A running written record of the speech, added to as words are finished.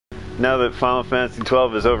now that Final Fantasy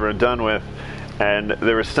XII is over and done with, and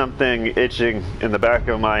there was something itching in the back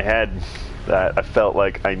of my head that I felt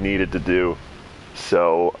like I needed to do.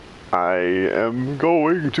 So I am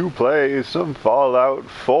going to play some Fallout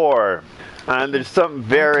 4. And there's something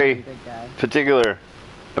very particular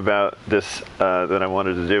about this that I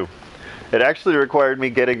wanted to do. It actually required me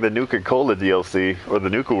getting the Nuka-Cola DLC, or the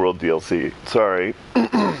Nuka World DLC, sorry.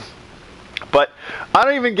 But I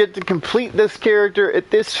don't even get to complete this character at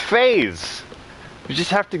this phase. You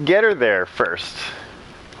just have to get her there first.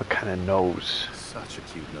 What kind of nose? Such a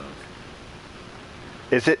cute nose.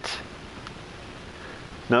 Is it?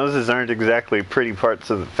 Noses aren't exactly pretty parts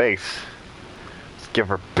of the face. Let's give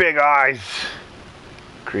her big eyes.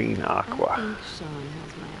 Green aqua. I think Sean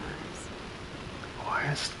has my eyes. Why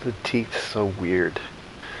is the teeth so weird?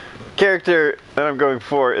 Character that I'm going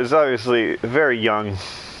for is obviously very young.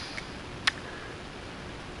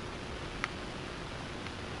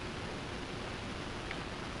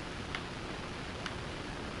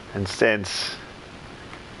 And since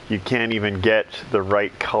you can't even get the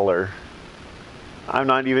right color, I'm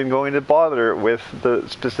not even going to bother with the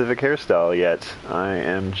specific hairstyle yet. I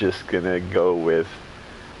am just gonna go with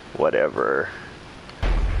whatever.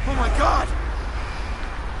 Oh my god!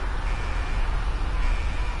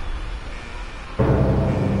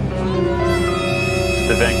 It's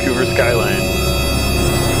the Vancouver skyline.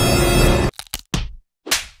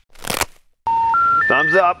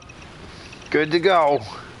 Thumbs up. Good to go.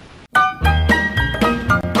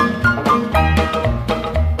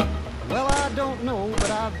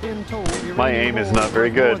 My aim is not very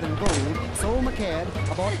good.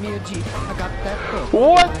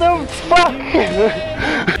 What the fuck?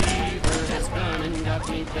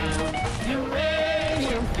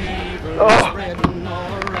 Oh.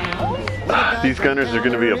 These gunners are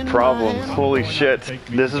going to be a problem. Holy shit.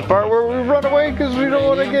 This is part where we run away because we don't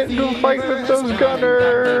want to get into a fight with those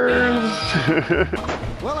gunners.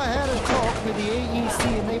 Well, I had a talk with the AEC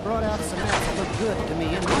and they brought out some maps that looked good to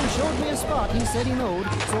me. And one showed me a spot he said he knowed,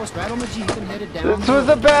 so I straddled my Jeep and headed down. This was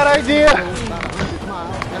a bad idea!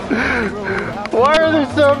 Why are there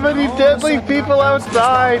so many deadly people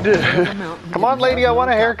outside? Come on, lady, I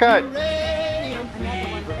want a haircut.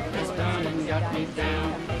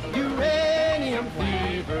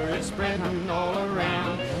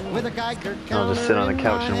 I'll just sit on the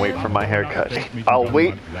couch and wait for my haircut. I'll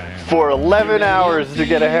wait for 11 hours to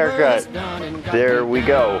get a haircut. There we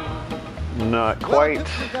go. Not quite.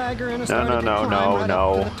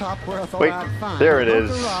 No. Wait, there it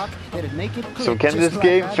is. So can this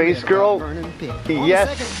game Facegurl?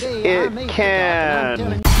 Yes, it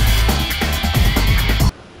can.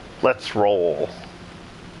 Let's roll.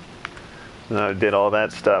 I did all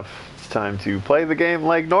that stuff. It's time to play the game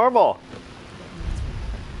like normal.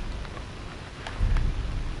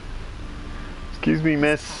 Excuse me,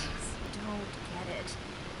 miss. Don't get it.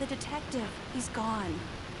 The detective, he's gone.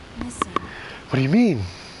 Missing. What do you mean?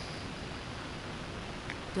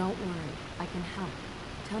 Don't worry, I can help.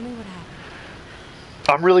 Tell me what happened.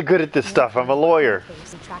 I'm really good at this stuff. I'm a lawyer.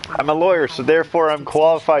 So therefore I'm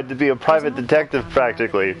qualified to be a private detective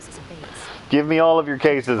practically. Give me all of your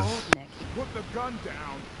cases. Put the gun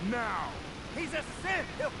down now. He's a synth.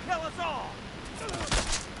 He'll kill us all.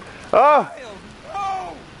 Oh!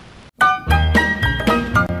 Oh!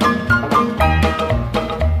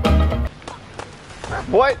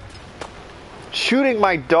 What? Shooting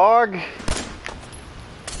my dog?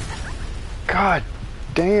 God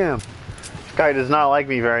damn. This guy does not like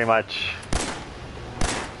me very much.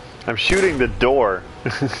 I'm shooting the door.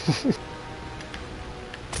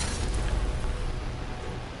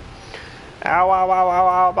 Ow, ow, ow, ow,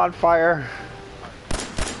 ow, I'm on fire.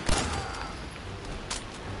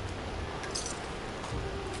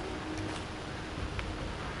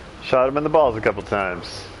 Shot him in the balls a couple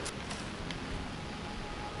times.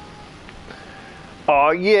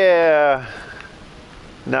 Oh yeah!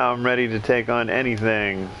 Now I'm ready to take on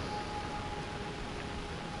anything.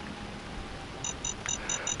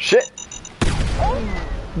 Shit!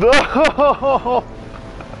 No!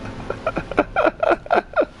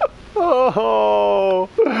 Oh!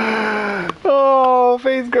 Oh,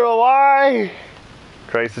 Facegurl, why?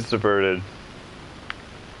 Crisis averted.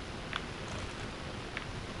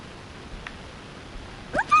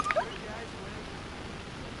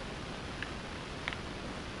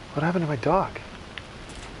 What happened to my dog?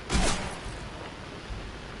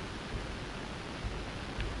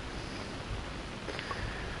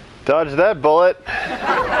 Dodge that bullet.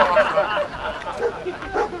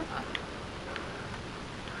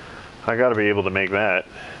 I gotta be able to make that.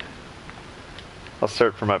 I'll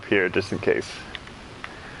start from up here just in case.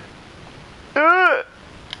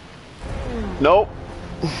 Nope.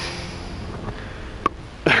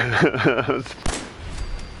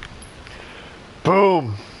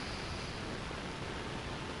 Boom.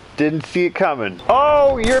 Didn't see it coming.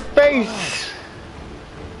 Oh, your face!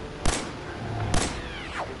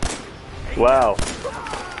 Wow.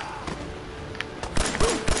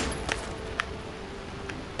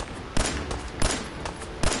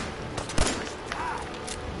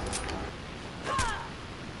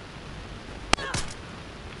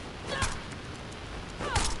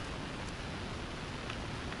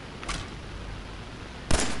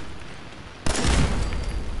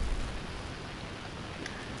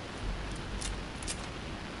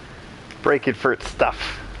 Break it for its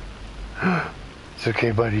stuff. It's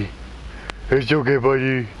okay, buddy. It's okay,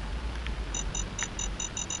 buddy.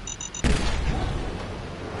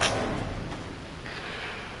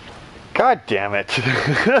 God damn it.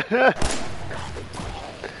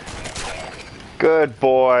 Good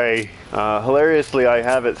boy. Hilariously, I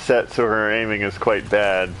have it set so her aiming is quite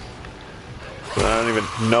bad. So I don't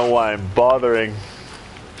even know why I'm bothering.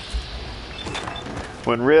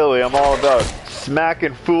 When really, I'm all about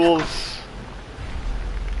smacking fools.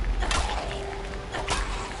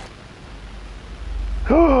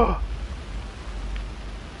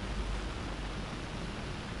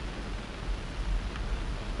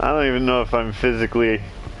 I don't even know if I'm physically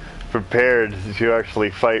prepared to actually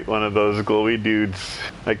fight one of those glowy dudes.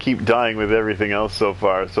 I keep dying with everything else so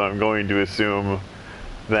far, so I'm going to assume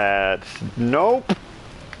that... Nope!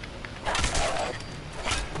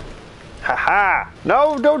 Haha!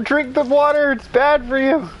 No, don't drink the water! It's bad for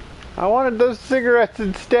you! I wanted those cigarettes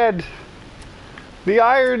instead. The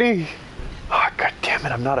irony! Oh, God damn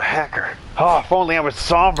it, I'm not a hacker. Oh, if only I was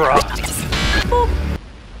Sombra!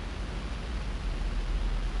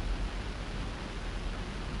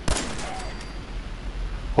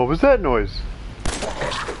 What was that noise?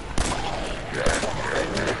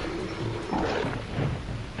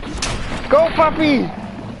 Go, puppy!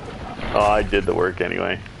 Oh, I did the work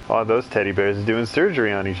anyway. Oh, those teddy bears are doing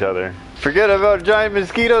surgery on each other. Forget about giant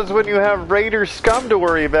mosquitoes when you have raider scum to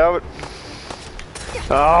worry about.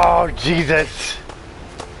 Oh, Jesus!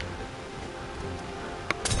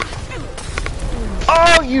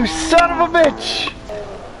 Oh, you son of a bitch!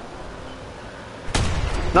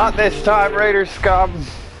 Not this time, raider scum.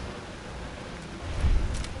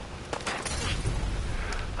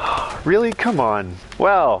 Really? Come on.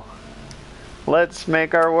 Well, let's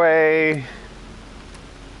make our way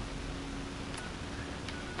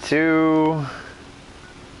to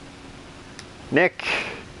Nick.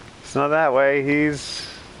 It's not that way, he's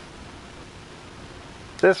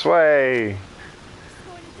this way. He's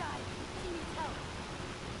going to die. He needs help.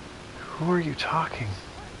 Who are you talking?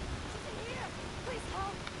 He's in here. Please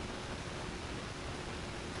help.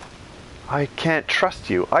 I can't trust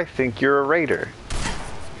you. I think you're a raider.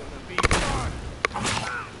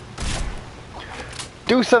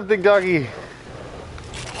 Do something, doggy.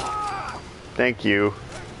 Thank you.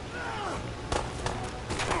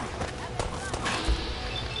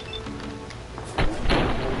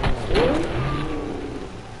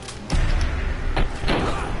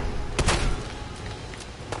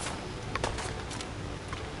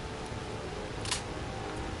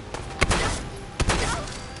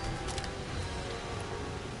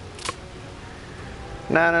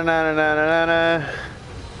 Na na na na na na na.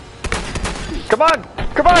 Come on!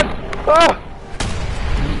 Come on! Oh!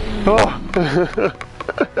 Oh!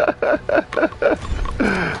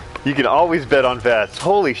 You can always bet on fast.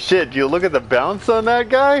 Holy shit, you look at the bounce on that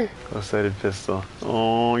guy? Close-sighted pistol.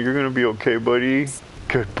 Oh, you're gonna be okay, buddy.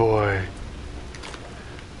 Good boy.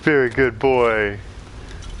 Very good boy.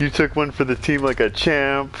 You took one for the team like a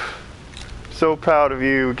champ. So proud of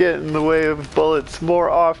you. Get in the way of bullets more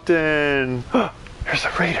often. There's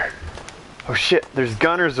a raider. Oh shit, there's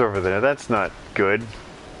gunners over there. That's not good.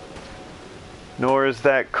 Nor is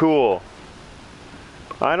that cool.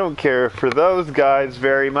 I don't care for those guys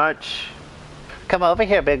very much. Come over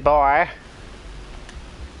here, big boy.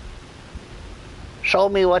 Show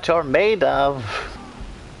me what you're made of.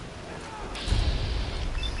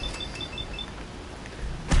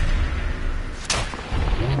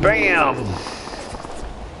 Bam!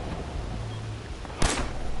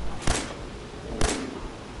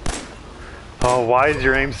 Oh, why is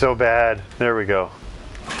your aim so bad? There we go.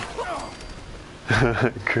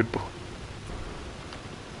 Good boy.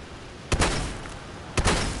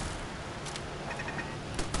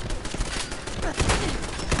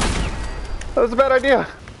 That was a bad idea.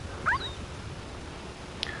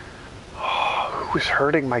 Oh, who is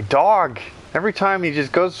hurting my dog? Every time he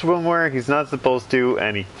just goes somewhere he's not supposed to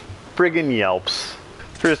and he friggin' yelps.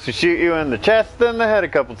 First to shoot you in the chest, then the head a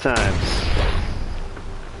couple times.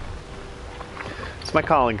 It's my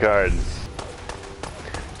calling card.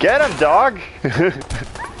 Get him, dog! You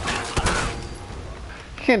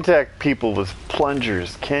can't attack people with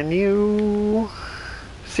plungers, can you?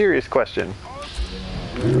 Serious question.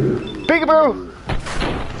 Peekaboo!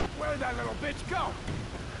 Where'd that little bitch go?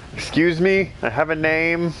 Excuse me, I have a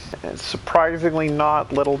name. It's surprisingly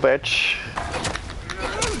not little bitch.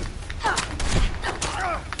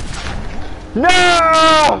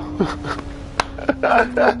 No!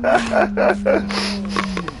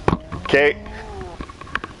 Okay.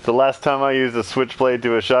 It's the last time I used a switchblade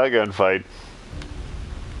to a shotgun fight.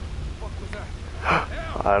 What was that?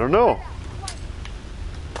 I don't know.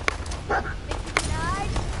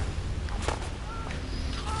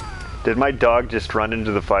 Did my dog just run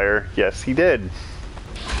into the fire? Yes, he did.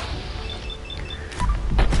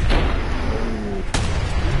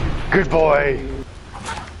 Good boy.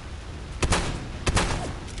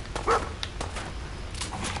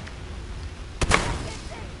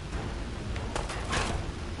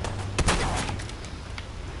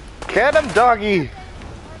 Get him, doggy.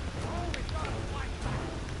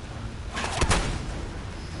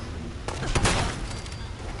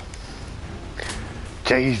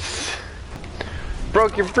 Jeez.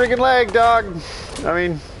 Broke your freaking leg, dog. I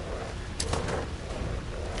mean...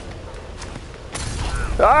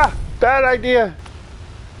 Ah! Bad idea!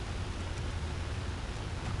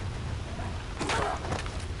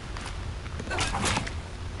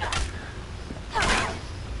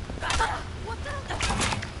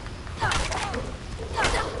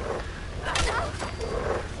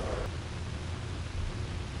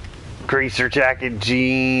 Greaser jacket,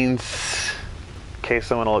 jeans. In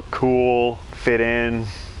case I want to look cool, fit in.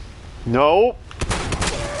 Nope.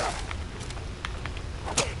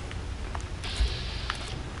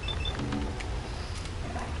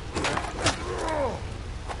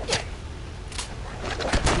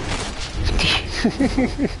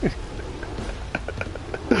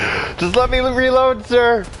 Just let me reload,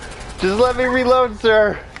 sir. Just let me reload,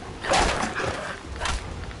 sir.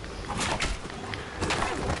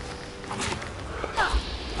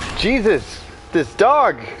 Jesus, this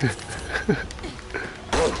dog.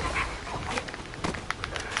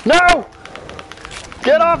 No!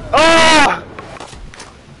 Get off! Ah!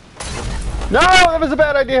 No, that was a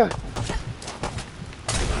bad idea.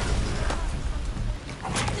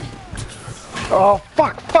 Oh,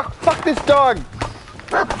 fuck this dog.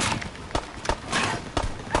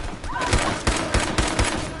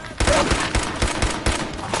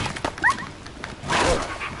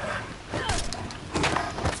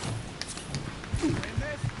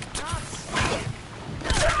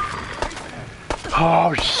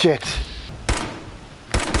 Oh, shit.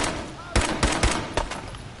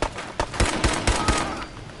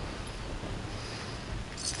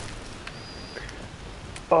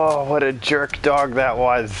 Oh, what a jerk dog that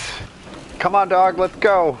was. Come on, dog, let's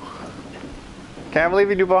go. Can't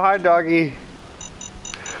believe you behind, doggy.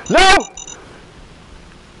 No!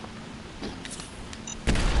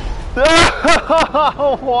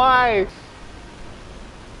 Why?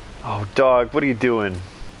 Oh, dog, what are you doing?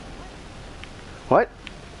 What?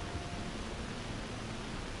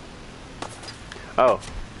 Oh.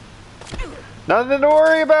 Nothing to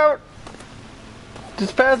worry about.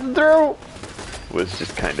 Just passing through. Was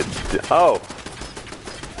just kind of... Oh.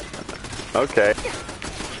 Okay.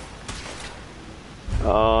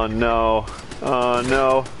 Oh no. Oh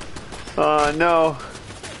no. Oh no.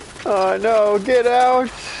 Oh no. Get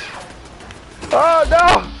out. Oh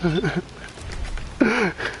no.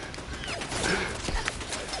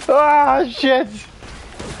 Ah, shit!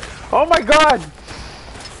 Oh my god!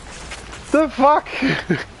 The fuck?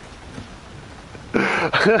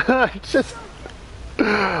 I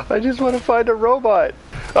just want to find a robot.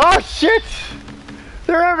 Oh shit!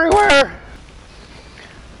 They're everywhere!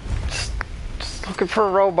 Just looking for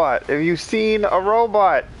a robot. Have you seen a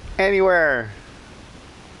robot anywhere?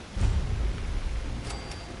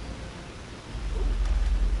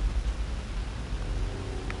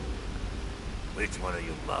 Which one of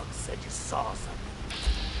you mugs said you saw something?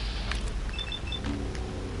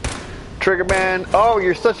 Trigger man. Oh,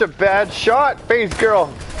 you're such a bad shot,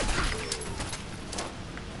 Facegurl.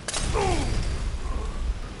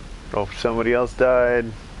 Oh, somebody else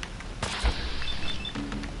died.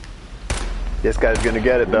 This guy's gonna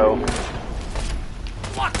get it though.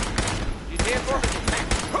 What? You did for me?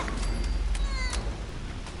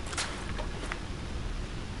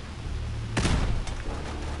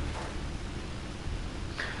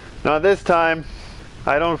 Not this time.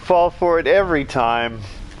 I don't fall for it every time.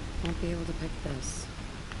 Won't be able to pick this.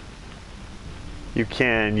 You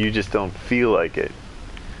can, you just don't feel like it.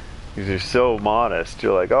 Because you're so modest.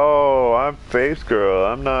 You're like, oh, I'm Facegurl.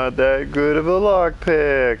 I'm not that good of a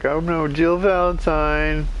lockpick. I'm no Jill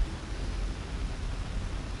Valentine.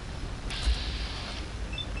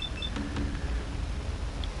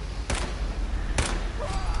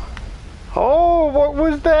 Oh, what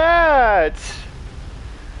was that?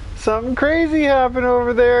 Something crazy happened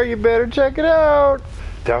over there. You better check it out.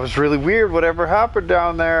 That was really weird, whatever happened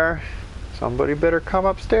down there. Somebody better come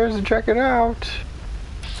upstairs and check it out.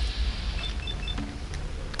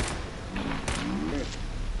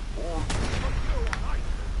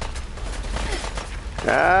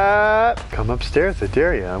 Come upstairs, I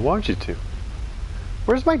dare you. I want you to.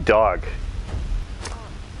 Where's my dog?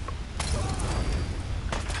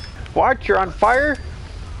 What? You're on fire?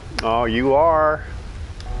 Oh, you are.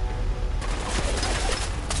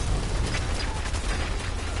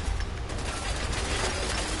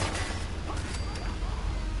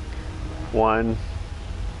 One,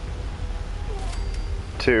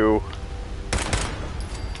 two,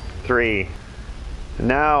 three.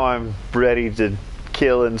 Now I'm ready to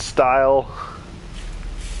kill in style.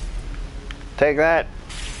 Take that,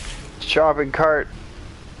 shopping cart.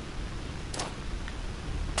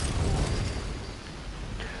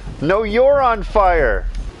 No, you're on fire.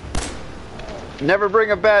 Never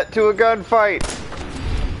bring a bat to a gunfight.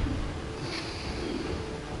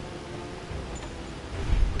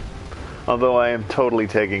 Although I am totally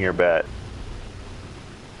taking your bat.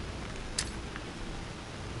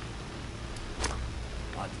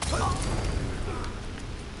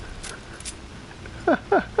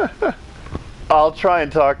 I'll try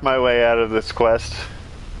and talk my way out of this quest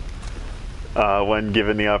when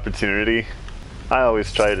given the opportunity. I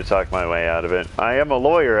always try to talk my way out of it. I am a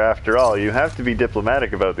lawyer after all. You have to be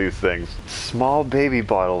diplomatic about these things. Small baby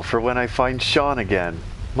bottle for when I find Sean again.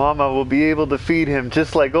 Mama will be able to feed him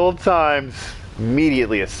just like old times.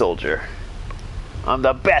 Immediately a soldier. I'm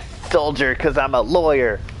the best soldier because I'm a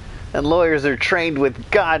lawyer. And lawyers are trained with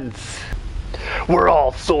guns. We're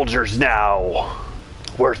all soldiers now.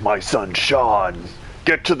 Where's my son Sean?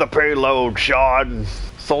 Get to the payload, Sean.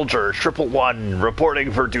 Soldier 111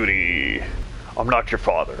 reporting for duty. I'm not your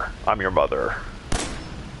father. I'm your mother.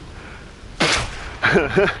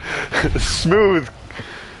 Smooth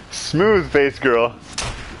Facegurl.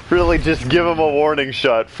 Really just give him a warning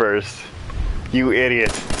shot first. You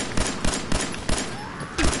idiot.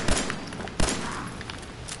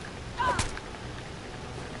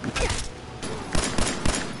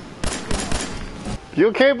 You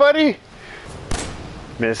okay, buddy?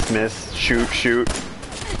 Miss, shoot.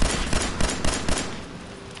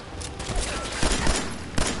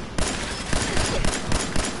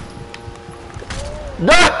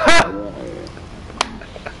 No!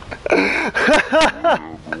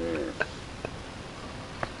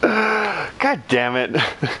 God damn it.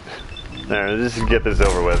 There, let's just get this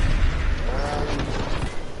over with.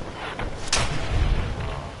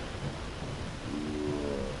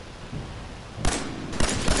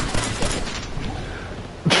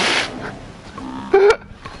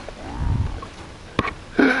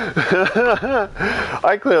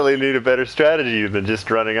 I clearly need a better strategy than just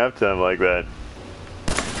running up to him like that.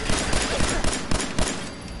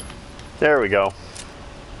 There we go.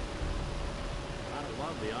 I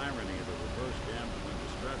love the irony of the reverse gambling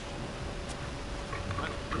destruction. The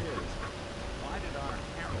question is, why did our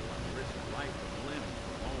heroine risk life and limb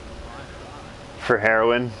for only 5 lives? For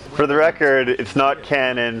heroin. For the record, it's not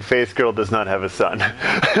canon. Facegurl does not have a son.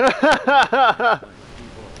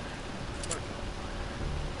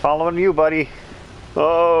 Following you, buddy.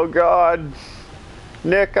 Oh, God.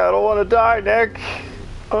 Nick, I don't want to die, Nick.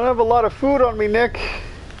 I don't have a lot of food on me, Nick.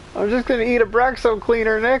 I'm just going to eat a Braxo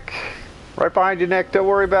cleaner, Nick. Right behind you, Nick. Don't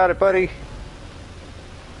worry about it, buddy.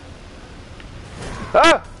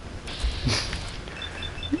 Ah!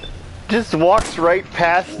 Just walks right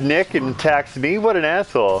past Nick and attacks me. What an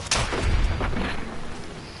asshole.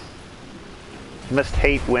 Must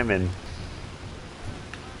hate women.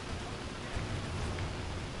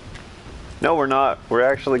 No, we're not. We're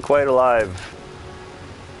actually quite alive.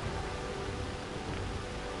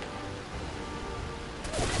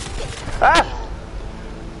 Ah!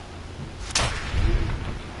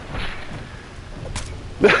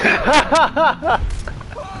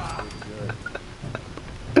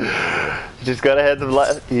 Just gotta have the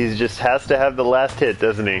last. He just has to have the last hit,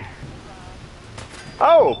 doesn't he?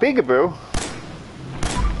 Oh, peekaboo!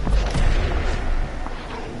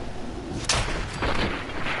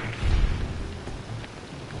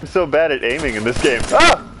 I'm so bad at aiming in this game.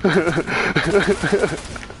 Ah!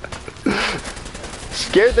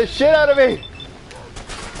 Scared the shit out of me!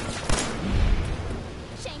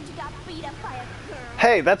 Shame you got beat up by a girl.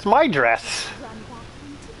 Hey, that's my dress. Run back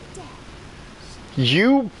into death.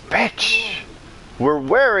 You bitch. We're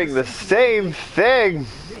wearing the same thing.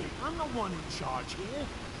 Hey, I'm the one in charge here.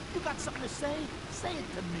 You got something to say? Say it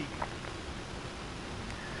to me.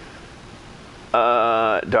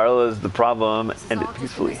 Darla's the problem. This is End all it just a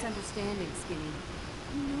peacefully. misunderstanding, Skinny.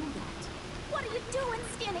 You know that. What are you doing,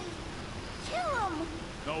 Skinny? Kill him!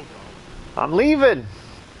 No, don't. I'm leaving.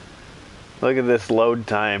 Look at this load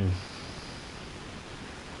time.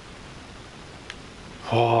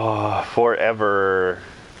 Oh, forever.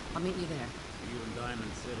 I'll meet you there. See you in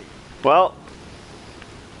Diamond City. Well,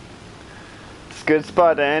 it's a good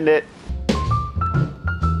spot to end it.